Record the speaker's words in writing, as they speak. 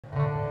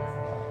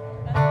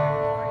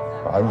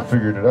I haven't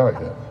figured it out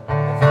yet.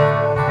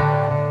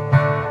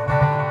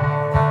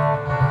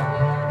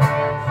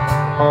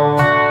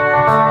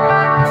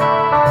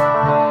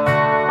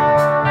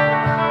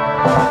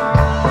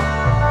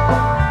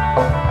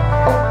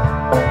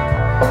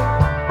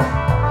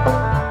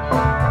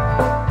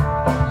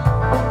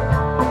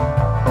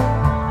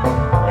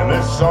 And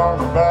this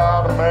song's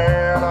about a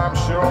man, I'm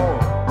sure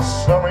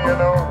some of you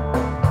know.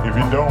 If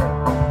you don't,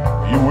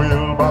 you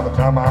will by the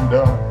time I'm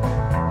done.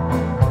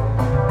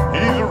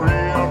 He's a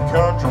real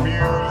country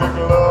music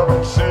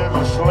loving,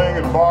 scissor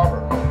slinging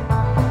barber.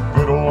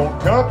 Good old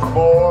country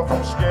boy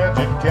from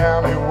Skagit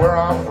County where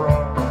I'm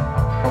from.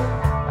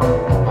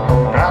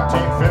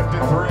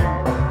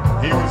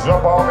 1953, he was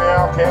up on the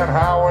Alcan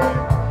Highway.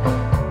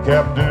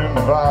 Captain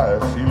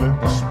Device, he lit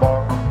the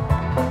spark.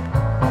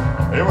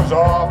 It was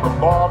off the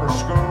barber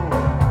school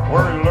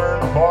where he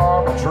learned the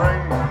barber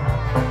trade.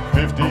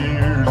 50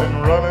 years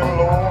in running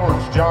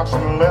lords,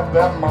 Johnson left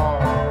that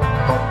mark.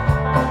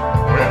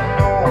 When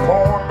no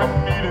appointment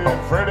needed,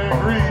 Freddie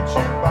greet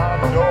you by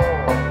the door.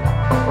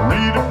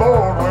 Read the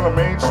board when I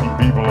made some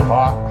people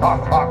hot,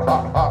 hot, hot,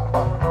 hot, hot,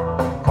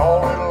 hot.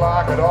 Call it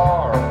like it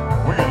are,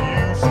 we could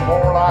use some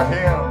more like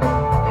him.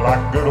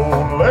 Like good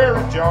old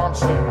Larry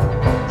Johnson,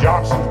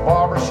 Johnson's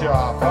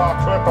Barbershop,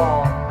 clip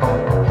on.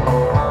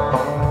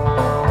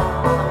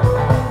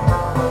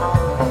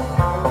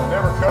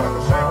 Never cut it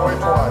the same way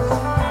twice.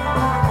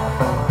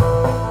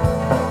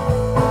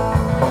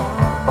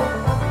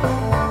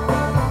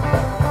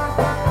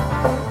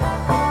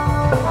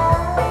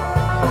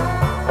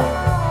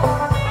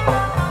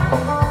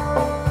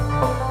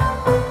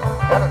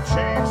 Had a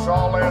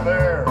chainsaw laying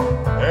there,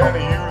 and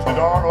he used it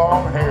on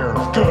long hairs.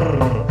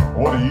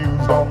 What he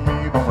used on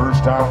me the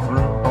first time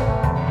through.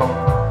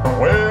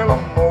 Well,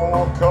 I'm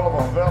more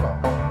colorful fella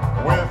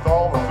with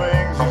all the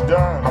things he's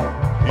done.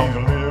 He's a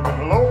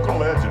living local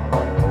legend.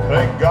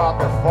 Thank God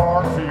they're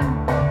far and few.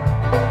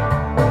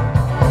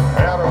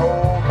 Had an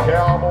old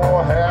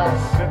cowboy hat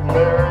sitting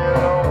there, you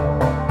know.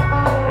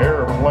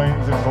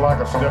 Airplanes is like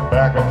a step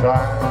back in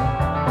time.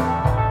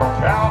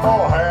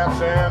 Cowboy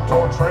hats and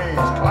toy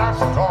trains,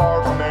 classic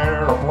cars and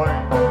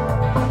airplanes.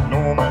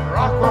 Norman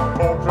Rockwell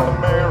portrait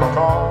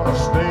Americana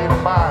state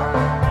of mind.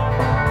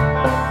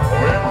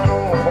 When no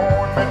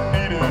appointment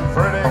needed,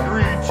 Freddie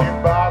greet you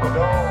by the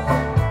door.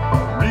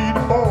 Read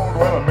the board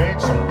when I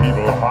made some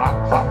people hot,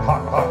 hot,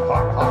 hot, hot,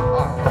 hot, hot,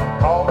 hot.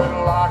 Call it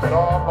like it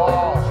our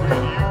boss, we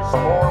could use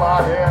some more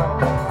like him.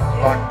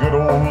 Like good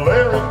old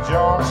Larry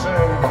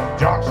Johnson,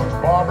 Johnson's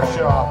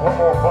Barbershop. One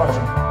more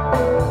punching.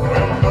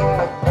 When no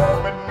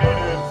appointment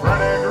needed,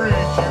 Freddie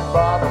greet you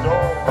by the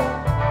door.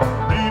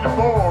 Read the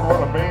board when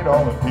I made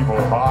all the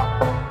people hot.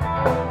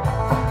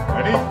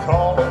 And he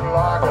called it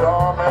like it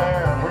our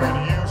man, we could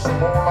use some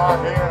more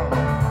like him.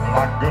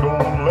 Like good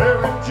old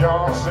Larry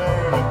Johnson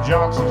at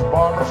Johnson's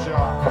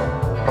Barbershop.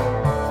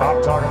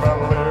 I'm talking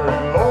about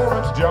Larry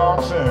Lawrence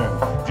Johnson,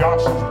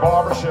 Johnson's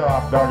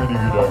Barbershop.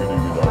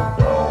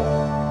 Doggy-doggy-doggy-doggy-dog.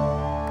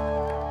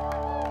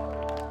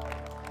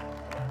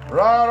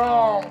 Right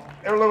on.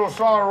 Every little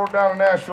song I wrote down in Nashville.